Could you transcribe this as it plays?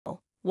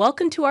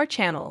Welcome to our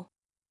channel.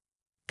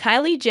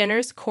 Kylie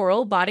Jenner's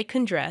coral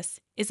bodycon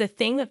dress is a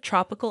thing of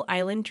tropical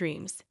island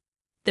dreams.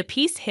 The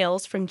piece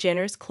hails from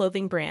Jenner's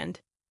clothing brand.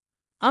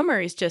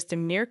 Summer is just a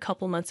mere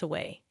couple months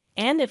away,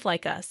 and if,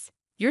 like us,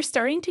 you're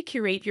starting to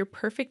curate your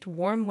perfect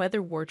warm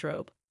weather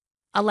wardrobe,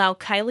 allow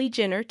Kylie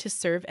Jenner to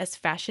serve as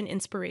fashion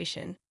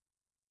inspiration.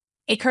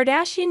 A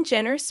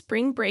Kardashian-Jenner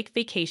spring break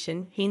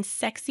vacation means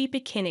sexy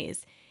bikinis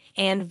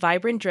and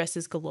vibrant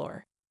dresses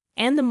galore.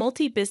 And the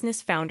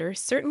multi-business founder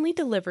certainly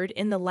delivered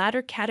in the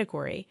latter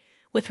category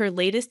with her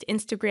latest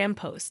Instagram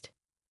post.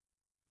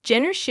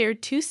 Jenner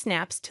shared 2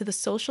 snaps to the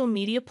social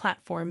media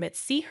platform that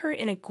see her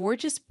in a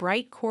gorgeous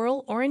bright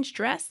coral orange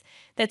dress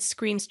that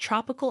screams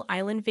tropical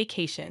island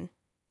vacation.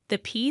 The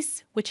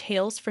piece, which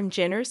hails from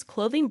Jenner's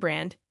clothing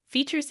brand,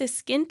 features a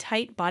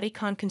skin-tight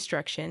bodycon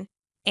construction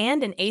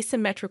and an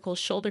asymmetrical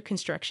shoulder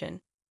construction,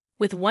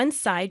 with one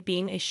side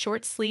being a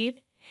short sleeve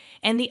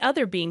and the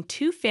other being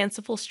 2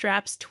 fanciful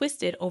straps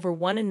twisted over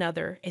one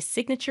another, a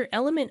signature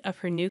element of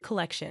her new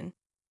collection.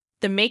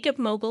 The makeup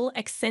mogul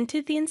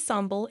accented the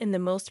ensemble in the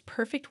most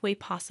perfect way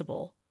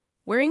possible,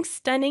 wearing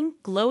stunning,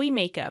 glowy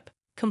makeup,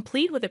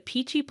 complete with a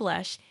peachy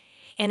blush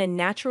and a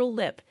natural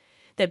lip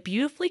that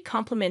beautifully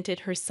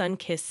complemented her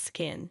sun-kissed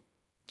skin.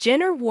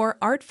 Jenner wore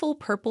artful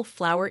purple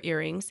flower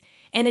earrings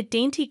and a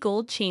dainty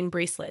gold chain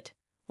bracelet,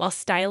 while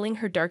styling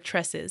her dark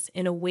tresses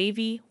in a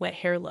wavy, wet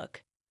hair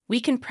look. We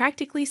can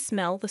practically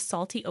smell the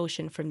salty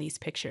ocean from these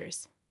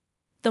pictures.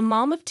 The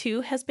mom of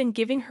 2 has been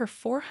giving her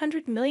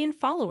 400 million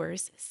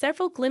followers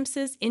several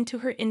glimpses into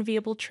her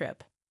enviable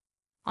trip.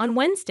 On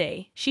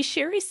Wednesday, she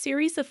shared a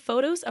series of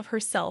photos of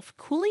herself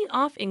cooling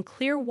off in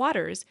clear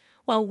waters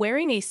while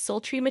wearing a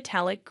sultry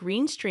metallic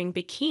green string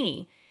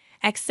bikini,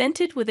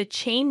 accented with a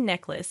chain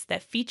necklace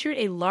that featured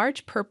a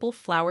large purple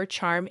flower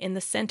charm in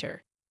the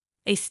center,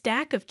 a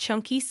stack of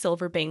chunky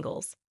silver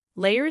bangles,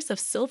 layers of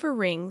silver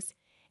rings,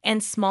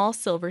 and small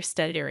silver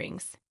stud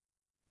earrings.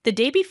 The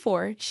day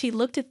before, she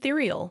looked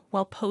ethereal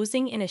while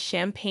posing in a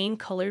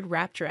champagne-colored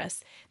wrap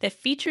dress that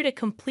featured a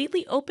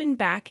completely open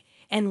back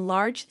and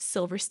large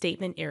silver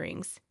statement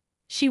earrings.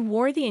 She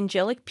wore the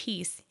angelic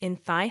piece in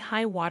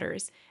thigh-high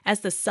waters as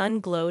the sun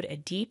glowed a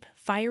deep,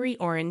 fiery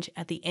orange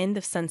at the end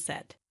of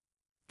sunset.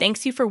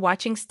 Thanks you for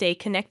watching. Stay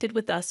connected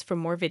with us for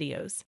more videos.